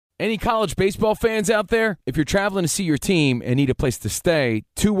Any college baseball fans out there? If you're traveling to see your team and need a place to stay,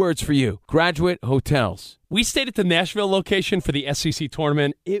 2 words for you: Graduate Hotels. We stayed at the Nashville location for the SEC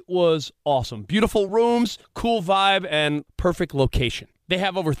tournament. It was awesome. Beautiful rooms, cool vibe, and perfect location. They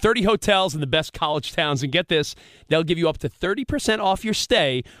have over 30 hotels in the best college towns, and get this, they'll give you up to 30% off your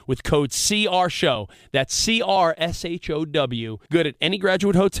stay with code CRSHOW. That's CRSHOW. Good at any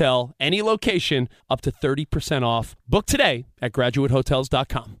Graduate Hotel, any location, up to 30% off. Book today at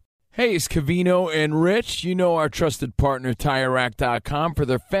graduatehotels.com. Hey, it's Covino and Rich. You know our trusted partner, TireRack.com, for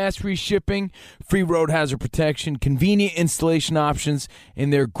their fast free shipping, free road hazard protection, convenient installation options,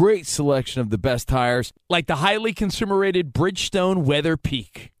 and their great selection of the best tires, like the highly consumer-rated Bridgestone Weather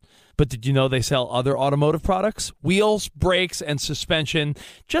Peak. But did you know they sell other automotive products? Wheels, brakes, and suspension,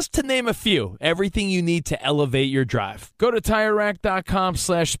 just to name a few. Everything you need to elevate your drive. Go to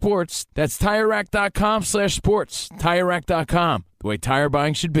TireRack.com/sports. That's TireRack.com/sports. TireRack.com, the way tire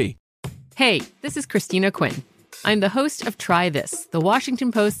buying should be. Hey, this is Christina Quinn. I'm the host of Try This, the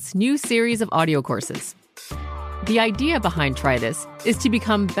Washington Post's new series of audio courses. The idea behind Try This is to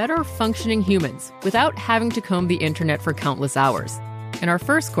become better functioning humans without having to comb the internet for countless hours. In our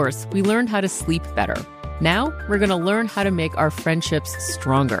first course, we learned how to sleep better. Now, we're going to learn how to make our friendships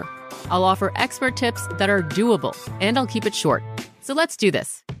stronger. I'll offer expert tips that are doable, and I'll keep it short. So let's do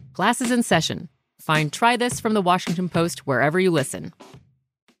this. Class is in session. Find Try This from the Washington Post wherever you listen.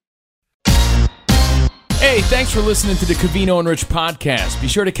 Hey, thanks for listening to the Covino and Rich podcast. Be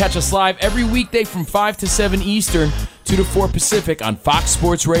sure to catch us live every weekday from 5 to 7 Eastern, 2 to 4 Pacific on Fox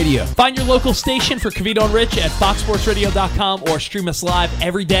Sports Radio. Find your local station for Covino and Rich at foxsportsradio.com or stream us live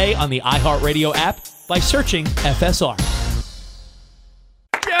every day on the iHeartRadio app by searching FSR.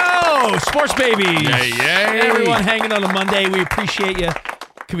 Yo, sports babies. Yay. Everyone hanging on a Monday. We appreciate you.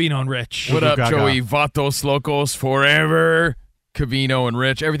 Covino and Rich. What up, Joey? Vatos Locos forever. Covino and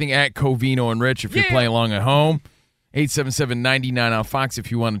Rich. Everything at Covino and Rich if you're playing along at home. 877-99 on Fox if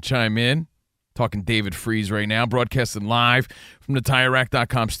you want to chime in. Talking David Freese right now, broadcasting live from the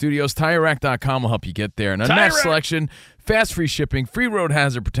TireRack.com studios. TireRack.com will help you get there. An unmatched selection, fast free shipping, free road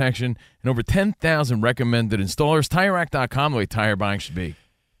hazard protection, and over 10,000 recommended installers. TireRack.com, the way tire buying should be.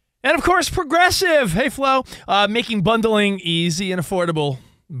 And, of course, Progressive. Hey, Flo. Making bundling easy and affordable.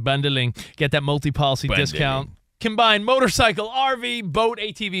 Bundling. Get that multi-policy discount. Combine motorcycle, RV, boat,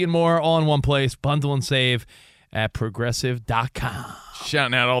 ATV, and more all in one place. Bundle and save at Progressive.com.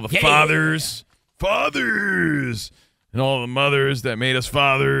 Shouting out all the fathers, and all the mothers that made us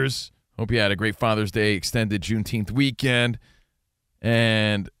fathers. Hope you had a great Father's Day extended Juneteenth weekend.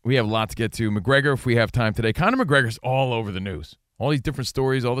 And we have a lot to get to. McGregor, if we have time today. Conor McGregor's all over the news. All these different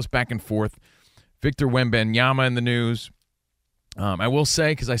stories, all this back and forth. Victor Wembanyama in the news. I will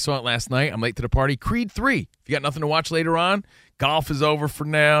say, because I saw it last night, I'm late to the party, Creed 3. If you got nothing to watch later on, golf is over for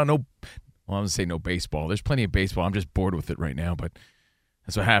now. I'm going to say no baseball. There's plenty of baseball. I'm just bored with it right now, but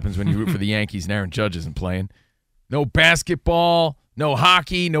that's what happens when you root for the Yankees and Aaron Judge isn't playing. No basketball, no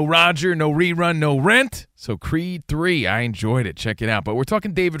hockey, no Roger, no rerun, no rent. So Creed 3, I enjoyed it. Check it out. But we're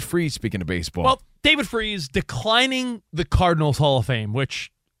talking David Freese, speaking of baseball. Well, David Freese declining the Cardinals Hall of Fame, which,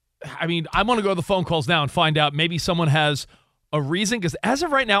 I mean, I want to go to the phone calls now and find out maybe someone has a reason, because as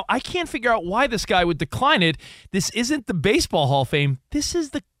of right now, I can't figure out why this guy would decline it. This isn't the Baseball Hall of Fame. This is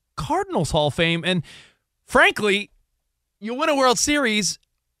the Cardinals Hall of Fame. And frankly, you win a World Series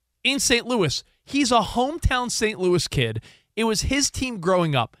in St. Louis. He's a hometown St. Louis kid. It was his team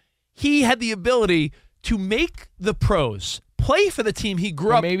growing up. He had the ability to make the pros, play for the team he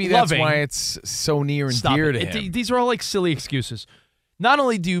grew up loving. Maybe that's why it's so near and dear to him. These are all like silly excuses. Not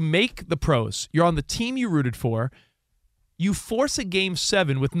only do you make the pros, you're on the team you rooted for, you force a Game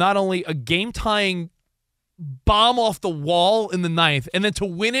 7 with not only a game-tying bomb off the wall in the ninth, and then to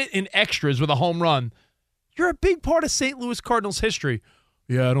win it in extras with a home run. You're a big part of St. Louis Cardinals history.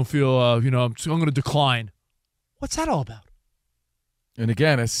 Yeah, I don't feel, I'm going to decline. What's that all about? And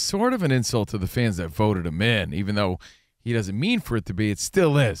again, it's sort of an insult to the fans that voted him in, even though he doesn't mean for it to be. It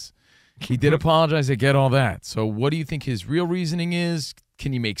still is. He did apologize. I get all that. So what do you think his real reasoning is?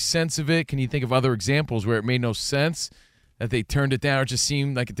 Can you make sense of it? Can you think of other examples where it made no sense? That they turned it down, or it just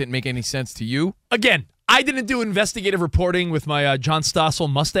seemed like it didn't make any sense to you? Again, I didn't do investigative reporting with my John Stossel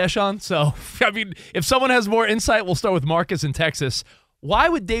mustache on, so, I mean, if someone has more insight, we'll start with Marcus in Texas. Why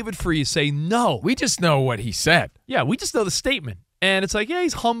would David Freese say no? We just know what he said. Yeah, we just know the statement. And it's like, yeah,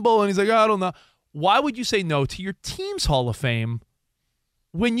 he's humble, and he's like, I don't know. Why would you say no to your team's Hall of Fame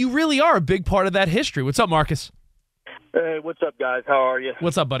when you really are a big part of that history? What's up, Marcus? Hey, what's up, guys? How are you?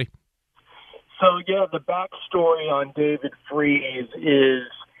 What's up, buddy? So, yeah, the backstory on David Freese is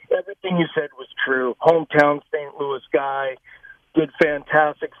everything you said was true. Hometown St. Louis guy, did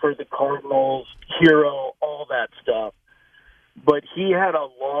fantastic for the Cardinals, hero, all that stuff. But he had a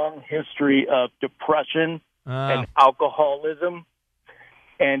long history of depression and alcoholism,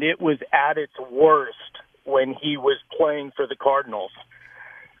 and it was at its worst when he was playing for the Cardinals.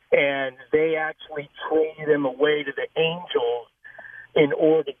 And they actually traded him away to the Angels in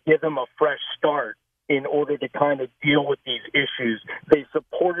order to give him a fresh start, in order to kind of deal with these issues. They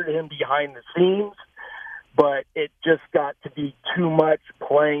supported him behind the scenes, but it just got to be too much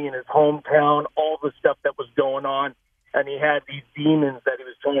playing in his hometown, all the stuff that was going on, and he had these demons that he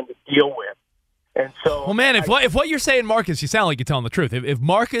was trying to deal with. And so, well, man, if what you're saying, Marcus, you sound like you're telling the truth. If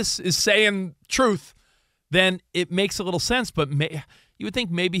Marcus is saying truth, then it makes a little sense. But you would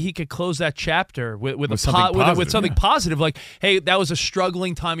think maybe he could close that chapter with something positive, like, hey, that was a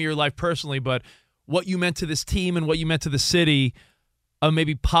struggling time of your life personally, but what you meant to this team and what you meant to the city, a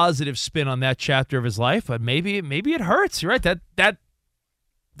maybe positive spin on that chapter of his life. But maybe it hurts. You're right.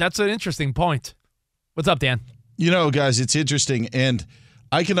 That's an interesting point. What's up, Dan? You know, guys, it's interesting, and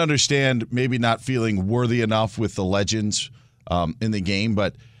I can understand maybe not feeling worthy enough with the legends in the game,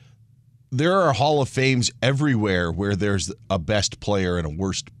 but there are Hall of Fames everywhere where there's a best player and a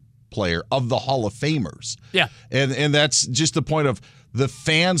worst player of the Hall of Famers. Yeah. And that's just the point of the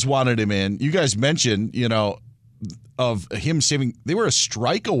fans wanted him in. You guys mentioned, of him saving. They were a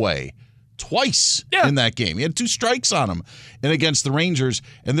strike away twice in that game. He had 2 strikes on him and against the Rangers.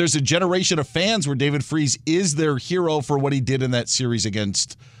 And there's a generation of fans where David Freese is their hero for what he did in that series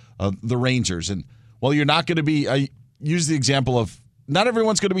against the Rangers. And while you're not going to be, I use the example of not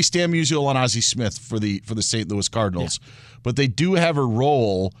everyone's going to be Stan Musial and Ozzie Smith for the St. Louis Cardinals, but they do have a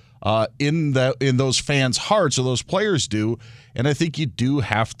role in those fans' hearts, or those players do. And I think you do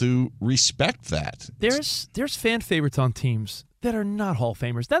have to respect that. There's fan favorites on teams that are not Hall of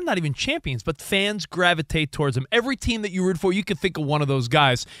Famers. They're not even champions, but fans gravitate towards them. Every team that you root for, you could think of one of those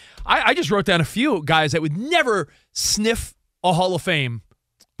guys. I just wrote down a few guys that would never sniff a Hall of Fame,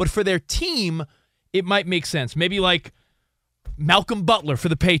 but for their team, it might make sense. Maybe like Malcolm Butler for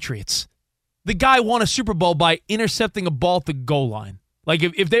the Patriots. The guy won a Super Bowl by intercepting a ball at the goal line. Like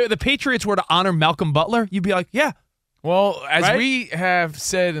if the Patriots were to honor Malcolm Butler, you'd be like, yeah. Well, as right? we have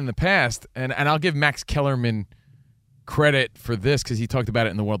said in the past, and I'll give Max Kellerman credit for this because he talked about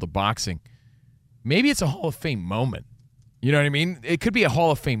it in the world of boxing. Maybe it's a Hall of Fame moment. You know what I mean? It could be a Hall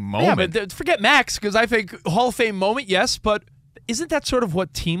of Fame moment. Yeah, but forget Max, because I think Hall of Fame moment, yes, but isn't that sort of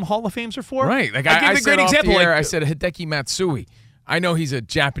what team Hall of Fames are for? Right. Like I said off the air, I said Hideki Matsui. I know he's a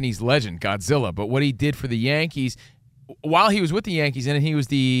Japanese legend, Godzilla, but what he did for the Yankees while he was with the Yankees, and he was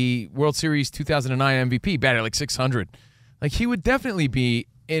the World Series 2009 MVP, batted like 600. Like, he would definitely be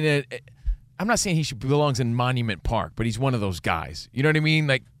in a – I'm not saying he belongs in Monument Park, but he's one of those guys. You know what I mean?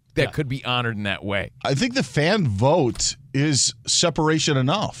 Like, that could be honored in that way. I think the fan vote is separation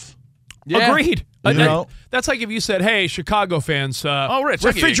enough. Yeah. Agreed. You that's like if you said, hey, Chicago fans, Rich,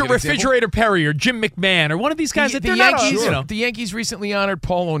 Refrigerator Perry or Jim McMahon or one of these guys that they're Yankees, not. The Yankees recently honored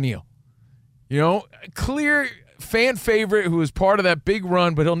Paul O'Neill. Clear fan favorite who was part of that big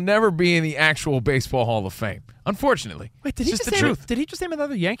run, but he'll never be in the actual Baseball Hall of Fame. Unfortunately. Wait, did he just name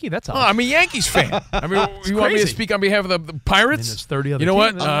another Yankee? That's odd. I'm a Yankees fan. I mean, you want me to speak on behalf of the Pirates? There's 30 other you know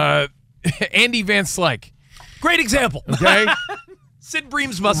teams. what? Andy Van Slyke. Great example. Okay? Sid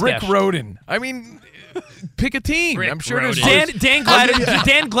Bream's mustache. Rick Rhoden. I mean, pick a team. Rick I'm sure Rhoden. there's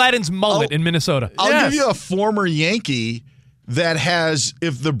Dan Gladden's mullet in Minnesota. I'll give you a former Yankee that has,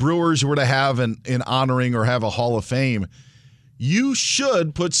 if the Brewers were to have an honoring or have a Hall of Fame, you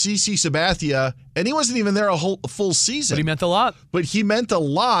should put CC Sabathia, and he wasn't even there a full season. But he meant a lot. But he meant a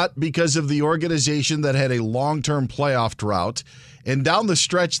lot because of the organization that had a long-term playoff drought. And down the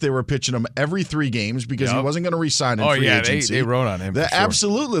stretch, they were pitching him every 3 games because he wasn't going to re-sign in free agency. They wrote on him. For sure.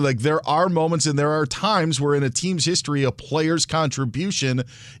 Absolutely. Like, there are moments and there are times where in a team's history, a player's contribution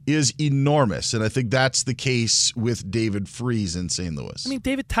is enormous. And I think that's the case with David Freese in St. Louis. I mean,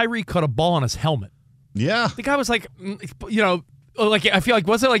 David Tyree caught a ball on his helmet. Yeah. The guy was like, like I feel like,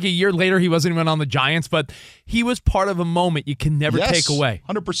 was it like a year later he wasn't even on the Giants, but he was part of a moment you can never take away.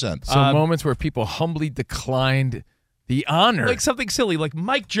 100%. So moments where people humbly declined the honor. Like something silly, like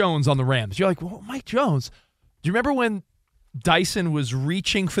Mike Jones on the Rams. You're like, well, Mike Jones. Do you remember when Dyson was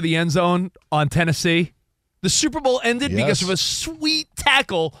reaching for the end zone on Tennessee? The Super Bowl ended because of a sweet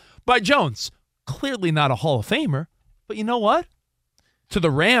tackle by Jones. Clearly not a Hall of Famer, but you know what? To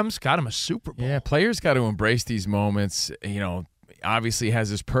the Rams, got him a Super Bowl. Yeah, players got to embrace these moments. Obviously has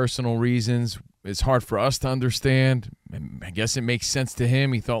his personal reasons. It's hard for us to understand. I guess it makes sense to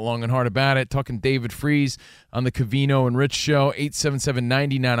him. He thought long and hard about it. Talking David Freese on the Covino and Rich Show,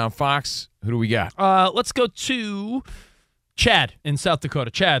 877-99 on Fox. Who do we got? Let's go to Chad in South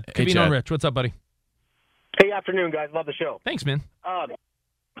Dakota. Chad, Hey, Covino Chad. and Rich. What's up, buddy? Hey, afternoon, guys. Love the show. Thanks, man.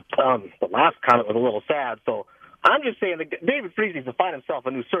 The last comment was a little sad, so I'm just saying that David Freese needs to find himself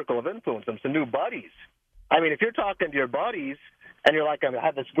a new circle of influence and some new buddies. I mean, if you're talking to your buddies and you're like, I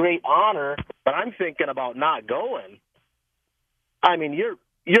have this great honor, but I'm thinking about not going, I mean,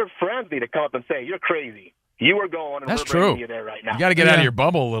 your friends need to come up and say, you're crazy. You are going, and That's we're true. bringing you there right now. You got to get out of your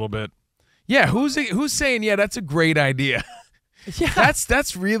bubble a little bit. Yeah, who's saying, yeah, that's a great idea? Yeah.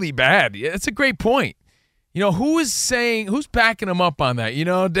 That's really bad. Yeah, that's a great point. You know, who's backing him up on that? You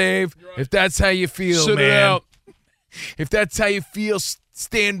know, Dave, if that's how you feel, Sit it man. out. If that's how you feel,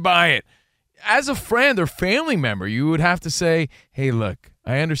 stand by it. As a friend or family member, you would have to say, hey, look,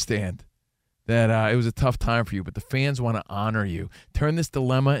 I understand that it was a tough time for you, but the fans want to honor you. Turn this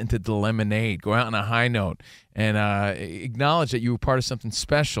dilemma into lemonade. Go out on a high note and acknowledge that you were part of something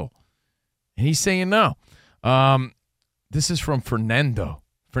special. And he's saying no. This is from Fernando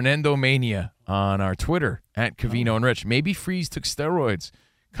Mania on our Twitter, at Covino and Rich. Maybe Freese took steroids,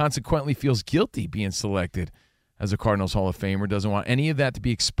 consequently feels guilty being selected as a Cardinals Hall of Famer, doesn't want any of that to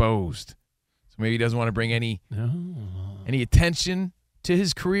be exposed. So maybe he doesn't want to bring any attention to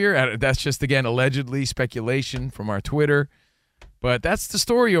his career. That's just, again, allegedly speculation from our Twitter. But that's the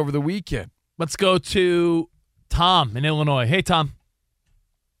story over the weekend. Let's go to Tom in Illinois. Hey, Tom.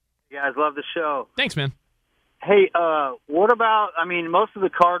 You guys love the show. Thanks, man. Hey, what about, I mean, most of the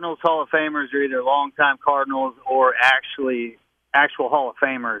Cardinals Hall of Famers are either longtime Cardinals or actual Hall of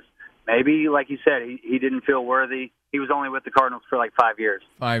Famers. Maybe, like you said, he didn't feel worthy. He was only with the Cardinals for like 5 years.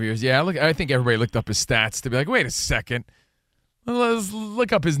 5 years. Yeah, I think everybody looked up his stats to be like, wait a second. Let's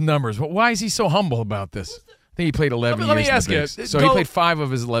look up his numbers. Why is he so humble about this? I think he played 11 years. Let me in the ask you. bigs. So he played 5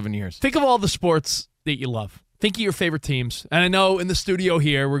 of his 11 years. Think of all the sports that you love. Think of your favorite teams. And I know in the studio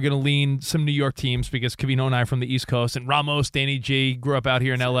here, we're going to lean some New York teams because Covino and I are from the East Coast, and Ramos, Danny G, grew up out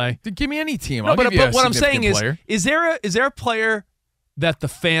here in L.A. Give me any team. No, I'll give you a what I'm saying significant is player. there a player that the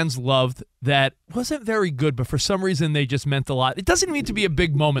fans loved that wasn't very good, but for some reason they just meant a lot? It doesn't need to be a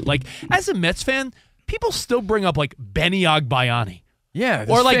big moment. Like, as a Mets fan, people still bring up, like, Benny Agbayani. Yeah,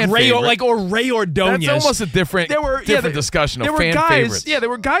 Or like fan Ray, favorite. or Ray Ordonez. That's almost a different discussion of there were fan guys, favorites. Yeah, there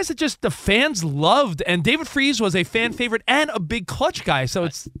were guys that just the fans loved, and David Freese was a fan favorite and a big clutch guy, so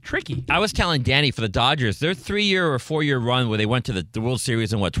it's tricky. I was telling Danny for the Dodgers, their 3-year or 4-year run where they went to the World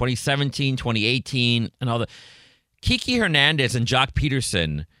Series in 2017, 2018, and all the Kiki Hernandez and Jock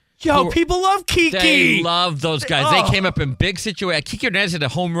Peterson. Yo, people love Kiki. They love those guys. They came up in big situations. Kiki Hernandez had a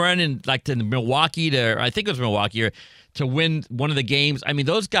home run in Milwaukee I think it was Milwaukee, to win one of the games. I mean,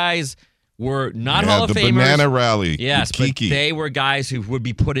 those guys were not Hall of the Famers. banana rally. Yes, with but Kiki. they were guys who would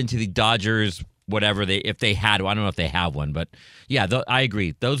be put into the Dodgers, whatever if they had. I don't know if they have one, but yeah, I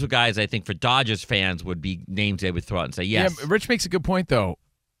agree. Those were guys I think for Dodgers fans would be names they would throw out and say yes. Yeah, Rich makes a good point though.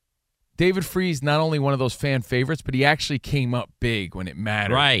 David Freese, not only one of those fan favorites, but he actually came up big when it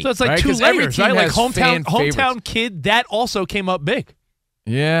mattered. Right. So it's like 2 'Cause every layers, team right? Like has fan favorites. hometown kid, that also came up big.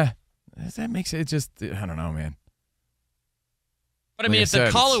 Yeah, that makes it just. I don't know, man. But I mean, Like if I the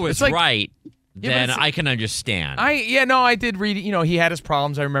said, caller it's was like- right, but then it's- I can understand. I did read. He had his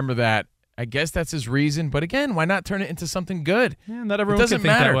problems. I remember that. I guess that's his reason. But again, why not turn it into something good? Yeah, not everyone doesn't can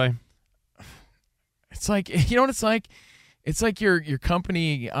think matter. that way. It's like, you know what it's like? It's like your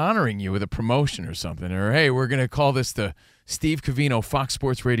company honoring you with a promotion or something. Or, hey, we're going to call this the Steve Covino Fox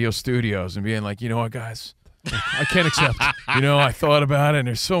Sports Radio Studios, and being like, you know what, guys? I can't accept. I thought about it, and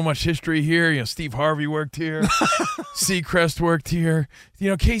there's so much history here. Steve Harvey worked here. Seacrest worked here.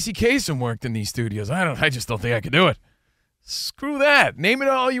 Casey Kasem worked in these studios. I just don't think I could do it. Screw that. Name it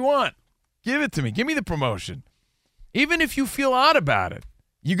all you want. Give it to me. Give me the promotion. Even if you feel odd about it,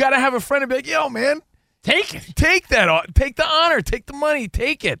 you got to have a friend and be like, yo, man, take it. Take that. Take the honor. Take the money.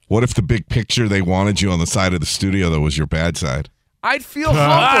 Take it. What if the big picture they wanted you on the side of the studio that was your bad side? I'd feel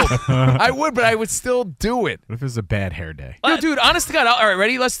humbled. I would, but I would still do it. What if it was a bad hair day? Yo, dude, honest to God. All right,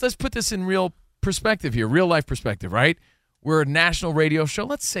 ready? Let's put this in real perspective here, real life perspective, right? We're a national radio show.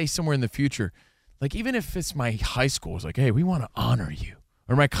 Let's say somewhere in the future, like even if it's my high school, it's like, hey, we want to honor you,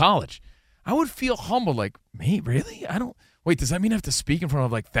 or my college, I would feel humbled. Like, mate, really? I don't. Wait, does that mean I have to speak in front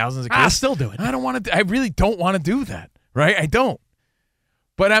of like thousands of kids? I'll still do it. I don't want to. I really don't want to do that, right? I don't.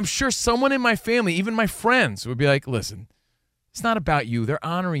 But I'm sure someone in my family, even my friends, would be like, listen. It's not about you. They're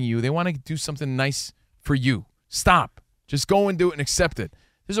honoring you. They want to do something nice for you. Stop. Just go and do it and accept it.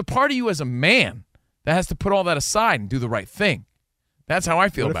 There's a part of you as a man that has to put all that aside and do the right thing. That's how I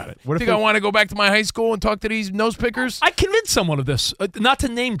feel about it. what if Think I want to go back to my high school and talk to these nose pickers? I convinced someone of this. Not to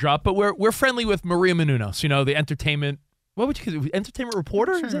name drop, but we're friendly with Maria Menounos, the entertainment. What would you call it? Entertainment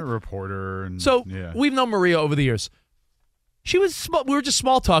reporter? Is it? Reporter. And, So yeah. we've known Maria over the years. we were just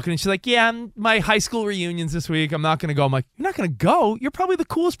small talking, and she's like, yeah, my high school reunion's this week. I'm not going to go. I'm like, you're not going to go? You're probably the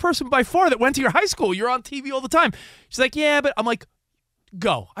coolest person by far that went to your high school. You're on TV all the time. She's like, yeah, but I'm like,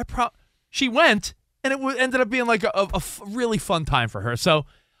 go. She went, and it ended up being like a really fun time for her. So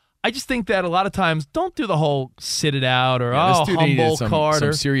I just think that a lot of times, don't do the whole sit it out or, this dude needed humble some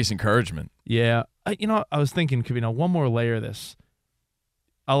card. serious encouragement. Yeah. I was thinking, Kavino, one more layer of this.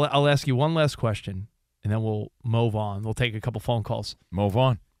 I'll ask you one last question, and then we'll move on. We'll take a couple phone calls. Move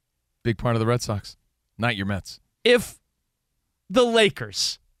on. Big part of the Red Sox, not your Mets. If the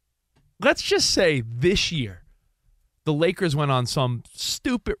Lakers, let's just say this year, the Lakers went on some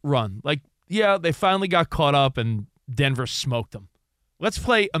stupid run. Like, yeah, they finally got caught up and Denver smoked them. Let's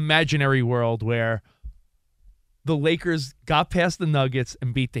play imaginary world where the Lakers got past the Nuggets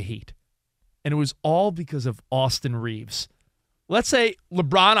and beat the Heat. And it was all because of Austin Reeves. Let's say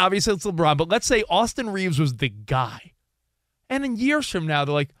LeBron, obviously it's LeBron, but let's say Austin Reeves was the guy. And in years from now,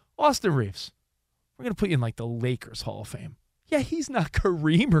 they're like, Austin Reeves, we're going to put you in like the Lakers Hall of Fame. Yeah, he's not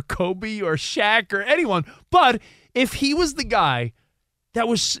Kareem or Kobe or Shaq or anyone, but if he was the guy that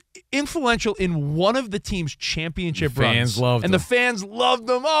was influential in one of the team's championship runs, fans loved him. the fans loved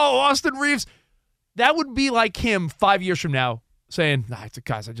him, oh, Austin Reeves, that would be like him 5 years from now saying, nah,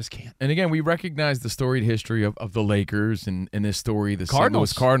 guys, I just can't. And again, we recognize the storied history of the Lakers and in this story, the St.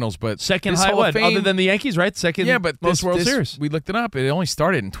 Louis Cardinals, but second this high, Hall of Fame, other than the Yankees, right? Second most World Series. We looked it up. It only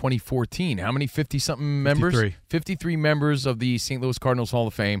started in 2014. How many 50-something members? 53 members of the St. Louis Cardinals Hall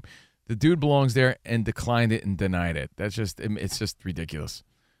of Fame. The dude belongs there and declined it and denied it. It's just ridiculous.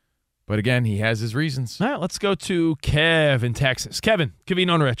 But again, he has his reasons. All right, let's go to Kev in Texas. Kevin,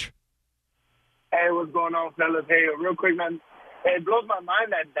 Kavino and Rich. Hey, what's going on, fellas? Hey, real quick, man. It blows my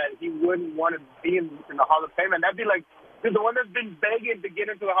mind that he wouldn't want to be in the Hall of Fame. And that'd be like, the one that's been begging to get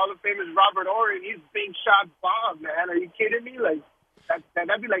into the Hall of Fame is Robert Horry. He's being shot bomb, man. Are you kidding me? Like,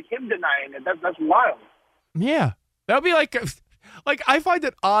 that'd be like him denying it. That's wild. Yeah. That'd be like I find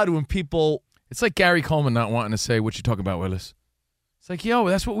it odd when people. It's like Gary Coleman not wanting to say, what you talking about, Willis? It's like, yo,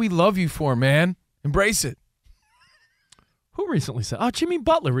 that's what we love you for, man. Embrace it. Who recently said? Oh, Jimmy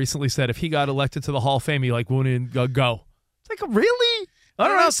Butler recently said if he got elected to the Hall of Fame, he wouldn't go. It's like, really? I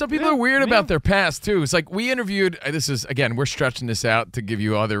don't know. Some people are weird about their past, too. It's like we interviewed, this is, again, we're stretching this out to give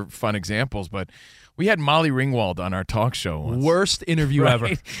you other fun examples, but we had Molly Ringwald on our talk show once. Worst interview ever.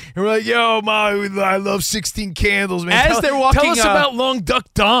 And we're like, yo, Molly, I love 16 Candles, man. Tell us about Long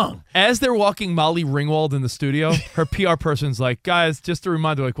Duck Dong. As they're walking Molly Ringwald in the studio, her PR person's like, guys, just a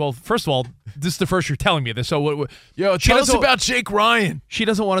reminder, like, well, first of all, this is the first you're telling me this. So tell us about Jake Ryan. She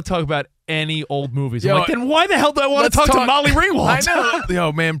doesn't want to talk about any old movies. I'm like, then why the hell do I want to talk to Molly Ringwald? I know.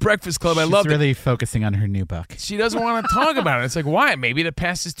 Yo, man, Breakfast Club, I love it. She's really focusing on her new book. She doesn't want to talk about it. It's like, why? Maybe the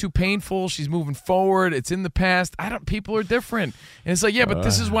past is too painful. She's moving forward. It's in the past. People are different. And it's like, yeah, but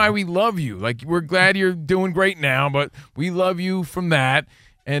this is why we love you. Like, we're glad you're doing great now, but we love you from that.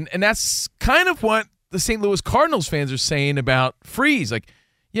 And that's kind of what the St. Louis Cardinals fans are saying about Freese. Like,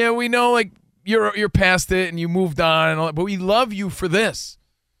 yeah, we know, like, you're past it and you moved on and all that, but we love you for this.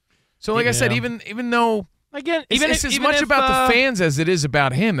 So, like I said, even though again, it's as much about the fans as it is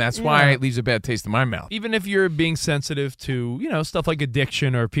about him. That's why it leaves a bad taste in my mouth. Even if you're being sensitive to stuff like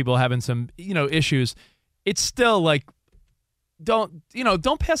addiction or people having some issues, it's still like don't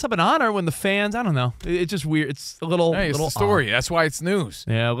pass up an honor when the fans. I don't know. It's just weird. It's a little. Hey, it's little the story. odd. That's why it's news.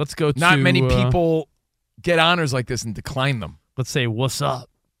 Yeah, let's go. Not many people get honors like this and decline them. Let's say what's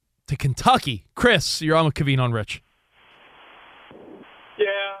up to Kentucky. Chris, you're on with Kavino and Rich. Yeah,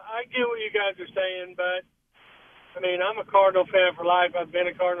 I get what you guys are saying, but, I mean, I'm a Cardinal fan for life. I've been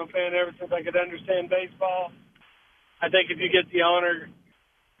a Cardinal fan ever since I could understand baseball. I think if you get the honor,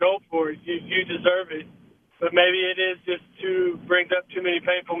 go for it. You deserve it. But maybe it is just brings up too many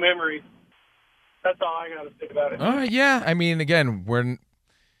painful memories. That's all I got to say about it. All right, yeah. I mean, again,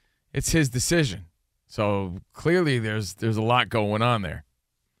 it's his decision. So clearly there's a lot going on there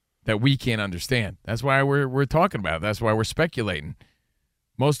that we can't understand. That's why we're talking about it. That's why we're speculating.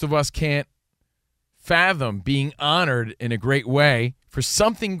 Most of us can't fathom being honored in a great way for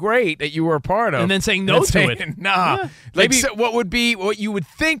something great that you were a part of. And then saying no to it. Nah. Yeah, like what you would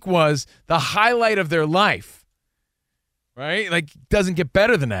think was the highlight of their life. Right? Like, doesn't get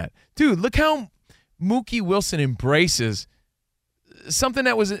better than that. Dude, look how Mookie Wilson embraces something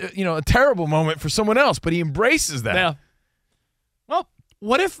that was a terrible moment for someone else, but he embraces that. Yeah. Well,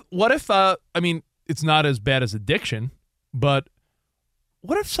 what if I mean, it's not as bad as addiction, but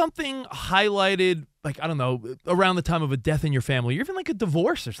what if something highlighted, like, I don't know, around the time of a death in your family, or even like a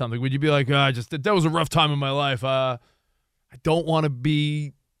divorce or something? Would you be like, that was a rough time in my life. I don't want to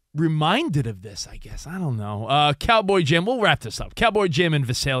be reminded of this, I guess. I don't know. Cowboy Jim, we'll wrap this up. Cowboy Jim in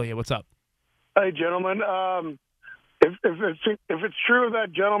Visalia, what's up? Hey, gentlemen. If it's true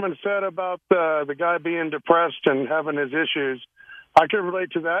that gentleman said about the guy being depressed and having his issues, I can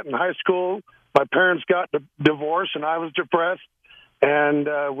relate to that. In high school, my parents got divorced, and I was depressed.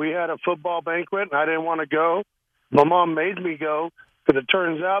 And we had a football banquet, and I didn't want to go. My mom made me go, because it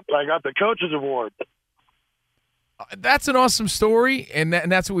turns out I got the coach's award. That's an awesome story, and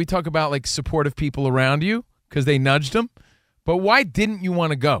that's what we talk about, like supportive people around you because they nudged them. But why didn't you want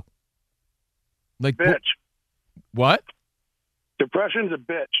to go? Like bitch. What? Depression's a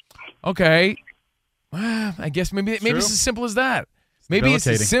bitch. Okay. I guess maybe it's as simple as that. Maybe it's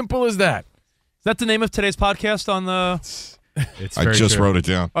as simple as that. Is that the name of today's podcast on the... I just wrote it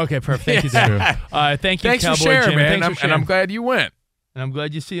down. Okay, perfect. Thank you, Dave. Thank you, Thanks Cowboy for sharing, Jim. man. And I'm glad you went. And I'm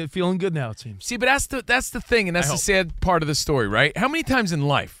glad you see it feeling good now, it seems. See, but that's the thing, and that's the sad part of the story, right? How many times in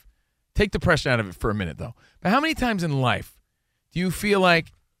life, take the pressure out of it for a minute, though, but how many times in life do you feel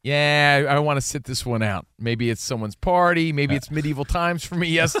like, yeah, I want to sit this one out? Maybe it's someone's party. Maybe it's medieval times for me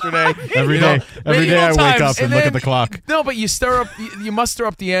yesterday. Every day I wake up and look at the clock. No, but you muster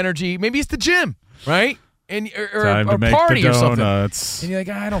up the energy. Maybe it's the gym, right? And or a party or something. And you're like,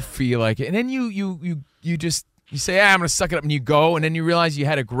 I don't feel like it. And then you just say, I'm going to suck it up, and you go, and then you realize you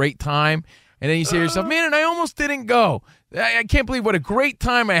had a great time, and then you say to yourself, man, and I almost didn't go. I can't believe what a great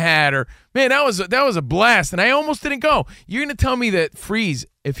time I had, or man, that was a blast, and I almost didn't go. You're going to tell me that Freeze,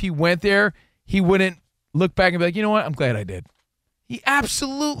 if he went there, he wouldn't look back and be like, you know what, I'm glad I did. He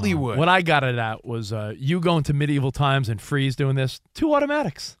absolutely would. What I got it at was you going to medieval times and Freeze doing this. 2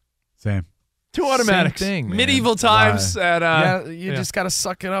 automatics. Same. 2 automatics. Same thing, man. Medieval times. You just got to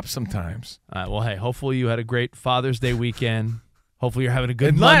suck it up sometimes. All right, well, hey, hopefully you had a great Father's Day weekend. Hopefully you're having a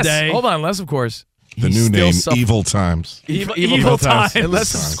good Monday. Hold on, unless, of course, the new name, Evil Times. Evil Times.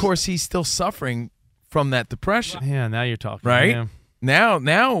 Unless, of course, he's still suffering from that depression. Yeah, now you're talking. Right? Yeah.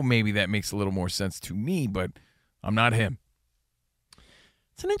 Now maybe that makes a little more sense to me, but I'm not him.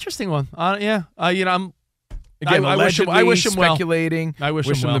 It's an interesting one. I'm... Again, I wish him speculating. Well. I wish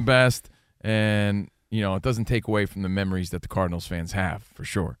him well. the best. And, it doesn't take away from the memories that the Cardinals fans have, for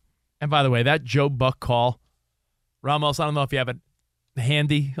sure. And by the way, that Joe Buck call, Ramos, I don't know if you have it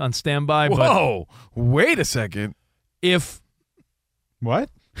handy on standby. Whoa, wait a second.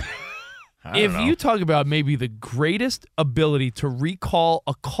 What? If you talk about maybe the greatest ability to recall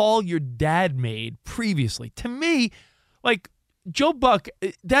a call your dad made previously, to me, like Joe Buck,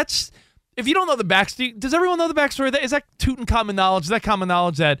 that's... If you don't know the backstory, does everyone know the backstory? Is that Tutankhamun knowledge? Is that common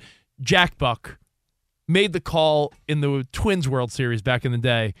knowledge that Jack Buck made the call in the Twins World Series back in the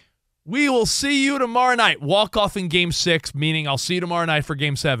day? We will see you tomorrow night. Walk off in Game 6, meaning I'll see you tomorrow night for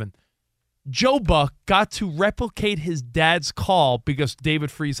Game 7. Joe Buck got to replicate his dad's call because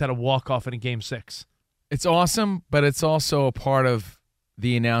David Freese had a walk-off in a Game 6. It's awesome, but it's also a part of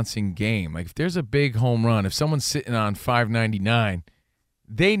the announcing game. Like if there's a big home run, if someone's sitting on 599,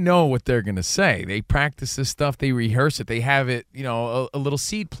 they know what they're going to say. They practice this stuff. They rehearse it. They have it, a little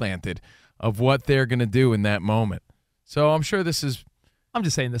seed planted of what they're going to do in that moment. So I'm sure this is I'm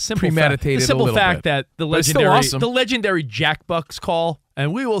just saying the simple premeditated fact that the awesome. legendary Jack Buck's call,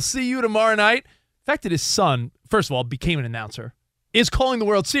 and we will see you tomorrow night. The fact that his son, first of all, became an announcer, is calling the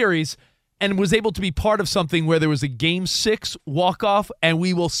World Series, and was able to be part of something where there was a Game 6 walk-off, and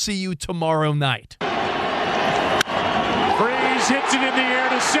we will see you tomorrow night. Freese hits it in the air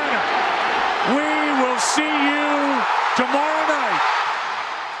to center. We will see you tomorrow night.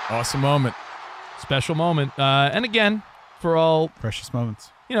 Awesome moment. Special moment. And again, for all precious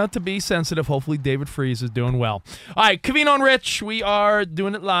moments, to be sensitive, hopefully David Freese is doing well. All right, Covino and Rich, we are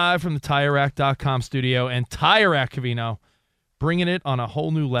doing it live from the TireRack.com studio, and Tire Rack, Covino, bringing it on a whole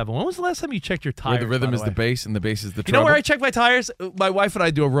new level. When was the last time you checked your tires? Where the rhythm is the bass and the bass is the treble. You know where I check my tires? My wife and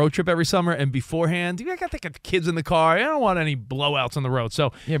I do a road trip every summer, and beforehand, I got to get the kids in the car. I don't want any blowouts on the road.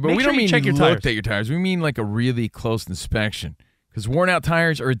 So yeah, but we don't mean check your looked at your tires. We mean like a really close inspection, because worn out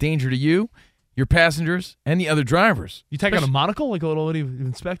tires are a danger to you, your passengers, and the other drivers. You take out a monocle, like a little, you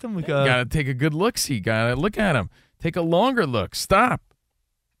inspect them? You got to take a good look-see. Got to look at them. Take a longer look. Stop.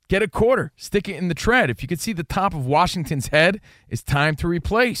 Get a quarter. Stick it in the tread. If you can see the top of Washington's head, it's time to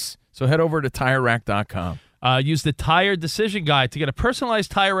replace. So head over to TireRack.com. Use the Tire Decision Guide to get a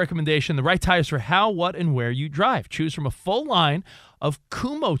personalized tire recommendation, the right tires for how, what, and where you drive. Choose from a full line of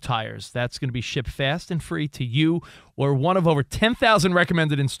Kumho tires. That's going to be shipped fast and free to you or one of over 10,000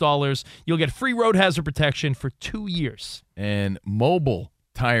 recommended installers. You'll get free road hazard protection for 2 years. And mobile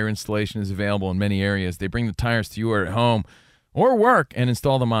tire installation is available in many areas. They bring the tires to you or at home or work and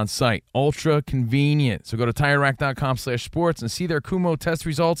install them on site. Ultra convenient. So go to TireRack.com/sports and see their Kumho test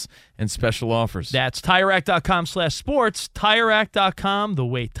results and special offers. That's TireRack.com/sports. TireRack.com, the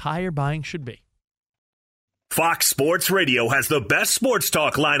way tire buying should be. Fox Sports Radio has the best sports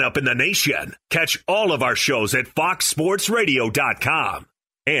talk lineup in the nation. Catch all of our shows at foxsportsradio.com.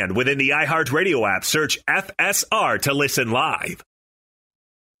 And within the iHeartRadio app, search FSR to listen live.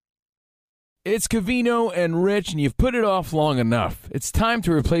 It's Covino and Rich, and you've put it off long enough. It's time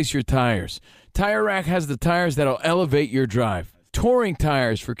to replace your tires. Tire Rack has the tires that'll elevate your drive. Touring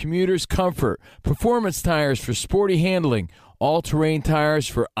tires for commuters' comfort, performance tires for sporty handling, all-terrain tires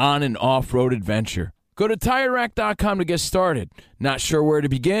for on- and off-road adventure. Go to TireRack.com to get started. Not sure where to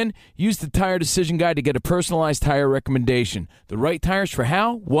begin? Use the Tire Decision Guide to get a personalized tire recommendation. The right tires for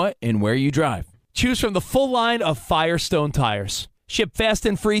how, what, and where you drive. Choose from the full line of Firestone tires. Ship fast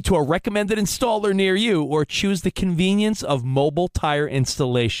and free to a recommended installer near you, or choose the convenience of mobile tire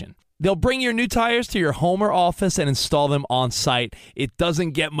installation. They'll bring your new tires to your home or office and install them on site. It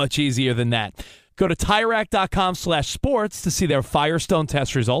doesn't get much easier than that. Go to TireRack.com/sports to see their Firestone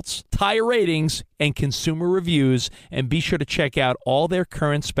test results, tire ratings, and consumer reviews, and be sure to check out all their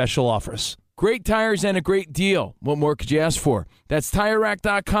current special offers. Great tires and a great deal. What more could you ask for? That's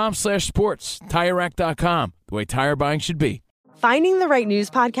TireRack.com/sports. TireRack.com, the way tire buying should be. Finding the right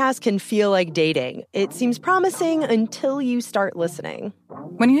news podcast can feel like dating. It seems promising until you start listening.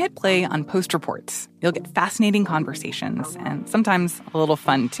 When you hit play on Post Reports, you'll get fascinating conversations and sometimes a little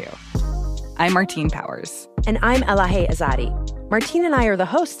fun, too. I'm Martine Powers. And I'm Elahe Azadi. Martine and I are the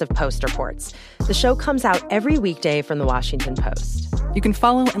hosts of Post Reports. The show comes out every weekday from the Washington Post. You can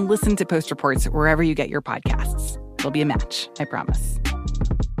follow and listen to Post Reports wherever you get your podcasts. It'll be a match, I promise.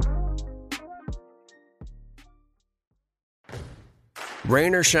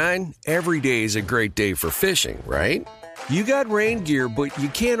 Rain or shine, every day is a great day for fishing, right? You got rain gear, but you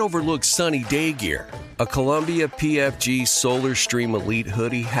can't overlook sunny day gear. A Columbia PFG Solar Stream Elite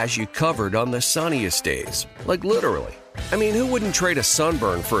hoodie has you covered on the sunniest days. Like literally. I mean, who wouldn't trade a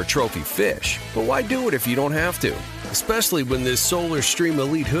sunburn for a trophy fish? But why do it if you don't have to? Especially when this Solar Stream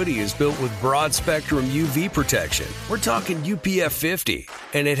Elite hoodie is built with broad spectrum UV protection. We're talking UPF 50,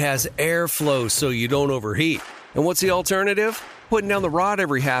 and it has airflow so you don't overheat. And what's the alternative? Putting down the rod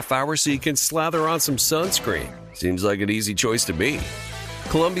every half hour so you can slather on some sunscreen. Seems like an easy choice to me.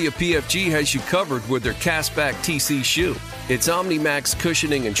 Columbia PFG has you covered with their Castback TC shoe. Its OmniMax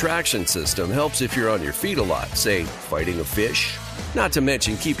cushioning and traction system helps if you're on your feet a lot, say, fighting a fish. Not to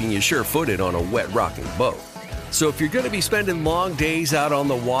mention keeping you sure-footed on a wet rocking boat. So if you're going to be spending long days out on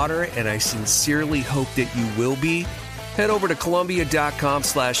the water, and I sincerely hope that you will be, head over to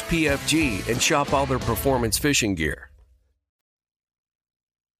Columbia.com/PFG and shop all their performance fishing gear.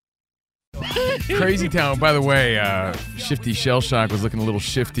 Crazy Town, by the way, Shifty Shellshock was looking a little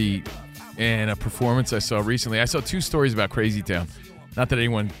shifty in a performance I saw recently. I saw two stories about Crazy Town. Not that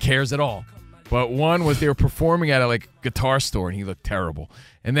anyone cares at all. But one was they were performing at a guitar store, and he looked terrible.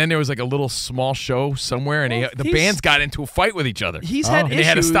 And then there was a little small show somewhere, and the bands got into a fight with each other. He's had and issues. they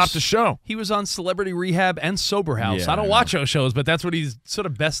had to stop the show. He was on Celebrity Rehab and Sober House. Yeah, I don't watch those shows, but that's what he's sort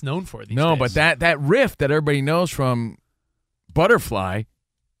of best known for these days. But that riff that everybody knows from Butterfly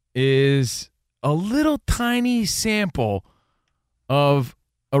is a little tiny sample of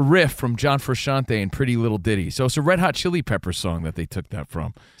a riff from John Frusciante and Pretty Little Ditty. So it's a Red Hot Chili Peppers song that they took that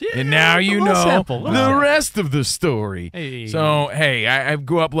from. Yeah, and now you know the rest. rest of the story. Hey. So, hey, I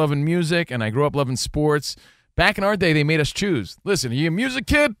grew up loving music, and I grew up loving sports. Back in our day, they made us choose. Listen, are you a music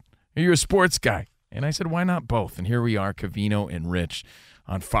kid or are you a sports guy? And I said, why not both? And here we are, Covino and Rich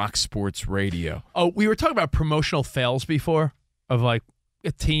on Fox Sports Radio. Oh, we were talking about promotional fails before of a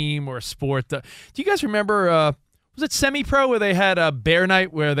team or a sport. Do you guys remember... was it semi-pro where they had a bear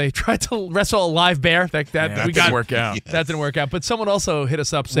night where they tried to wrestle a live bear? That didn't work out. Yes. That didn't work out. But someone also hit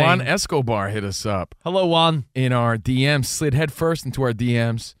us up saying... Juan Escobar hit us up. Hello, Juan. In our DMs, slid headfirst into our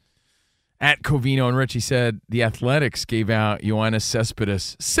DMs. At Covino and Rich, he said the Athletics gave out Yoenis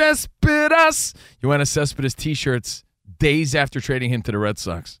Cespedes T-shirts days after trading him to the Red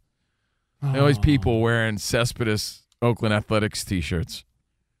Sox. There are always people wearing Cespedes Oakland Athletics T-shirts.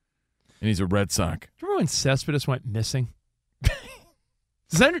 And he's a Red Sox. Remember when Cespedes went missing?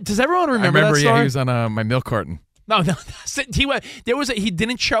 Does everyone remember I remember, that story? he was on my milk carton. No. He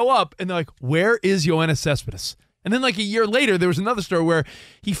didn't show up, and they're like, where is Yoenis Cespedes? And then a year later, there was another story where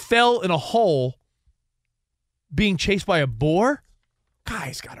he fell in a hole being chased by a boar.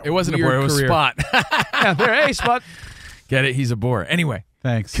 Guy's got a It wasn't a boar, it was career. Spot. Hey, Spot. Get it? He's a boar. Anyway.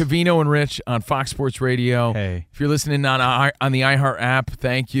 Thanks. Covino and Rich on Fox Sports Radio. Hey. If you're listening on the iHeart app,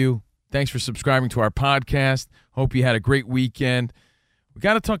 thank you. Thanks for subscribing to our podcast. Hope you had a great weekend. We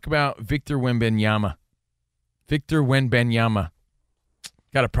got to talk about Victor Wembanyama. Victor Wembanyama.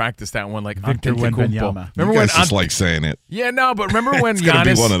 Got to practice that one like Victor Wembanyama. Remember when just like saying it? Yeah, no, but remember when it's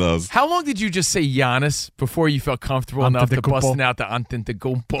Giannis? Be one of those. How long did you just say Giannis before you felt comfortable enough to busting out the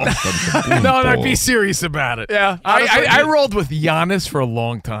Antetokounmpo? No, be serious about it. Yeah, I rolled with Giannis for a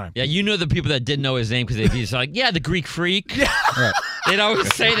long time. Yeah, you know the people that didn't know his name because they'd be just like, yeah, the Greek freak. Yeah. Right. They'd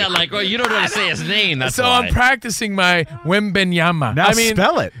always say that like, well, you don't know how to say his name. That's so why. I'm practicing my Wembanyama. Now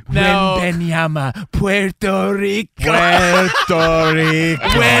spell it. No. Wembanyama, Puerto Rico. Puerto Rico.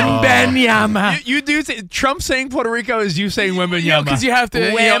 Wembanyama. You do say, Trump saying Puerto Rico is you saying Wembanyama. Because you have to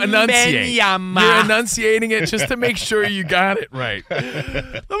enunciate. Wembanyama. You're enunciating it just to make sure you got it right.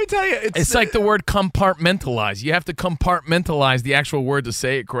 Let me tell you, it's like the word compartmentalize. You have to compartmentalize the actual word to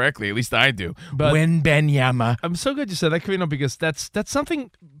say it correctly. At least I do. But Wembanyama. I'm so glad you said that, Covino, because that's something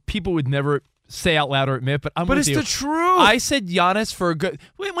people would never say out loud or admit, but I'm But with it's you. the truth. I said Giannis for a good...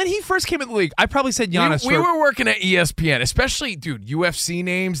 When he first came in the league, I probably said Giannis we were working at ESPN, especially, dude, UFC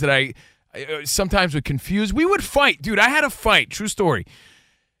names that I sometimes would confuse. We would fight. Dude, I had a fight. True story.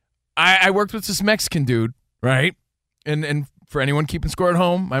 I worked with this Mexican dude, right? And for anyone keeping score at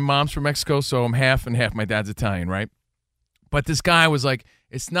home, my mom's from Mexico, so I'm half and half. My dad's Italian, right? But this guy was like,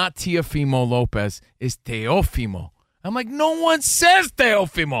 it's not Teofimo Lopez, it's Teofimo. I'm like, no one says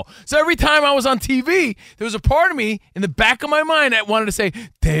Teofimo. So every time I was on TV, there was a part of me in the back of my mind that wanted to say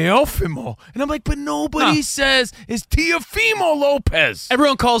Teofimo. And I'm like, but nobody says it's Teofimo Lopez.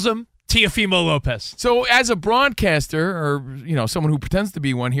 Everyone calls him Teofimo Lopez. So as a broadcaster or, someone who pretends to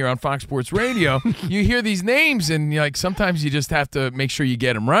be one here on Fox Sports Radio, you hear these names and sometimes you just have to make sure you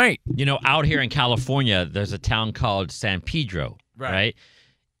get them right. Out here in California, there's a town called San Pedro, right?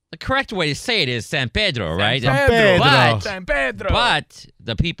 The correct way to say it is San Pedro, right? San Pedro. But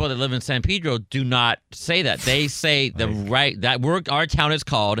the people that live in San Pedro do not say that. They say our town is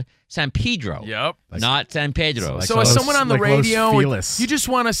called San Pedro. Yep. Not San Pedro. So as someone on the radio, you just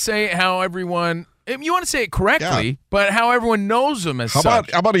want to say how everyone... You want to say it correctly, but how everyone knows them as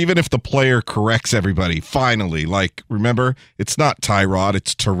such. How about even if the player corrects everybody, finally? Like, remember, it's not Tyrod,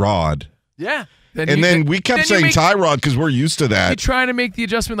 it's Tyrod. Yeah. Then we kept saying Tyrod because we're used to that. You try to make the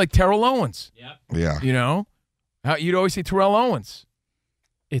adjustment like Terrell Owens. Yeah. You'd always say Terrell Owens.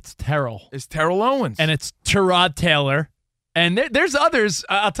 It's Terrell. It's Terrell Owens. And it's Tyrod Taylor. And there's others.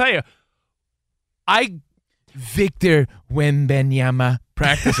 I'll tell you. Victor Wembanyama.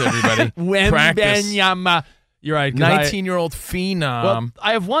 Practice, everybody. Wembanyama. You're right. 19-year-old phenom. Well,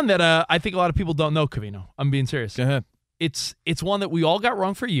 I have one that I think a lot of people don't know, Covino. I'm being serious. Go ahead. It's one that we all got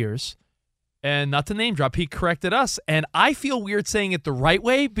wrong for years. And not to name drop, he corrected us. And I feel weird saying it the right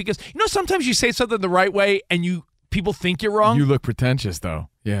way because, sometimes you say something the right way and people think you're wrong. You look pretentious, though.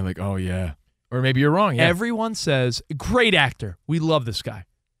 Yeah, like, oh, yeah. Or maybe you're wrong. Yeah. Everyone says, great actor. We love this guy.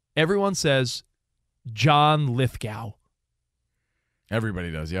 Everyone says John Lithgow.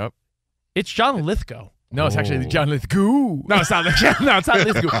 Everybody does, yep. It's John Lithgow. No, it's actually John Lithgow. No, it's not. No, it's not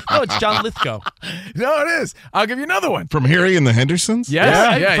Lithgow. No, it's John Lithgow. No, it is. I'll give you another one. From Harry and the Hendersons?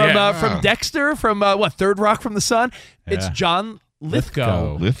 Yeah. From Dexter, from Third Rock from the Sun. It's John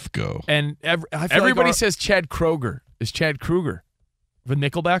Lithgow. Lithgow. And everybody says Chad Kroger. It's Chad Kruger. The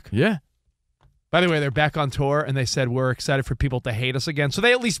Nickelback? Yeah. By the way, they're back on tour, and they said we're excited for people to hate us again. So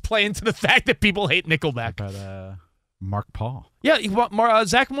they at least play into the fact that people hate Nickelback. But Mark Paul. Yeah,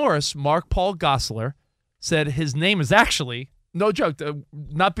 Zach Morris, Mark Paul Gosselaar, said his name is actually, no joke,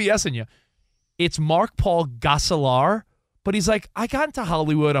 not BSing you, it's Mark Paul Gosselaar, but he's like, I got into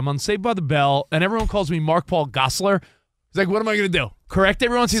Hollywood, I'm on Saved by the Bell, and everyone calls me Mark Paul Gosselaar. He's like, what am I going to do? Correct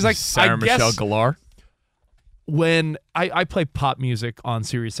everyone? So he's like, Sarah Michelle Gellar. When I play pop music on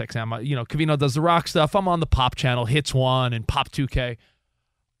Sirius XM, Covino does the rock stuff, I'm on the pop channel, Hits 1 and Pop 2K.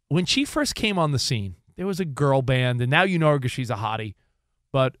 When she first came on the scene, there was a girl band, and now you know her because she's a hottie,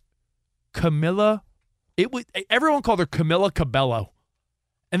 but Camila... everyone called her Camila Cabello.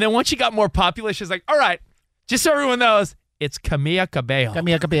 And then once she got more popular, she's like, all right, just so everyone knows, it's Camila Cabello.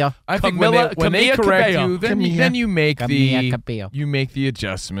 Camila Cabello. I think when they correct you, then you make the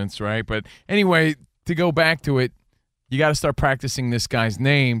adjustments, right? But anyway, to go back to it, you got to start practicing this guy's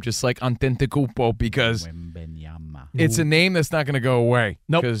name, just like Antetokounmpo, because it's a name that's not going to go away.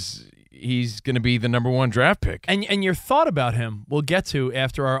 Nope. Because he's going to be the number one draft pick. And your thought about him we'll get to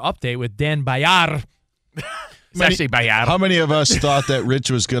after our update with Dan Bayard. How many of us thought that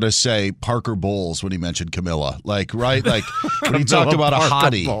Rich was going to say Parker Bowles when he mentioned Camilla? Like when he talked about a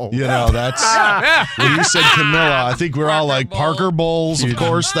hottie, that's when you said Camilla. I think we're all like Parker Bowles. Of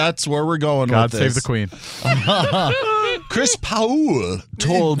course, that's where we're going God with this. save the queen. Chris Paul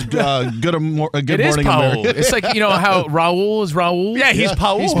told Good Morning Paul. America. It's like, how Raul is Raul? Yeah, he's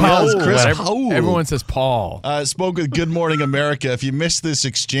Paul. He's Paul. Yes, Chris Paul. Everyone says Paul. Spoke with Good Morning America. If you missed this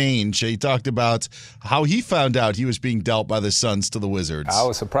exchange, he talked about how he found out he was being dealt by the Suns to the Wizards. I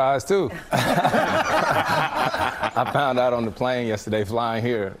was surprised, too. I found out on the plane yesterday flying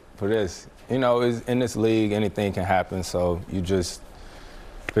here for this. In this league, anything can happen, so you just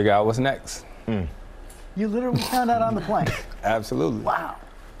figure out what's next. You literally found out on the plane? Absolutely. Wow.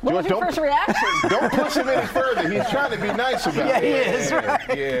 What was your first reaction? Don't push him any further. He's trying to be nice about it. Yeah, he is,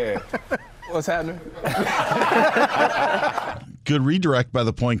 right? Yeah. What's happening? Good redirect by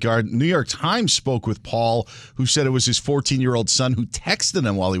the point guard. New York Times spoke with Paul, who said it was his 14-year-old son who texted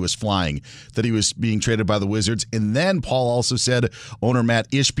him while he was flying that he was being traded by the Wizards. And then Paul also said owner Matt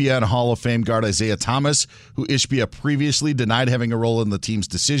Ishbia and Hall of Fame guard Isaiah Thomas, who Ishbia previously denied having a role in the team's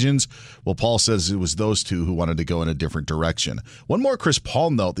decisions. Well, Paul says it was those two who wanted to go in a different direction. One more Chris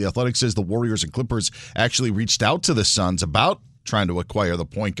Paul note. The Athletic says the Warriors and Clippers actually reached out to the Suns about trying to acquire the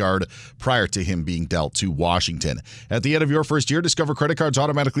point guard prior to him being dealt to Washington. At the end of your first year, Discover credit cards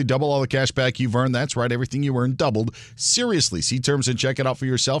automatically double all the cash back you've earned. That's right, everything you earned doubled. Seriously, see terms and check it out for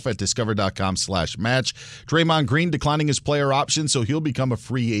yourself at discover.com/match. Draymond Green declining his player option, so he'll become a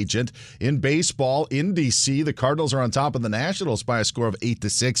free agent. In baseball, in D.C., the Cardinals are on top of the Nationals by a score of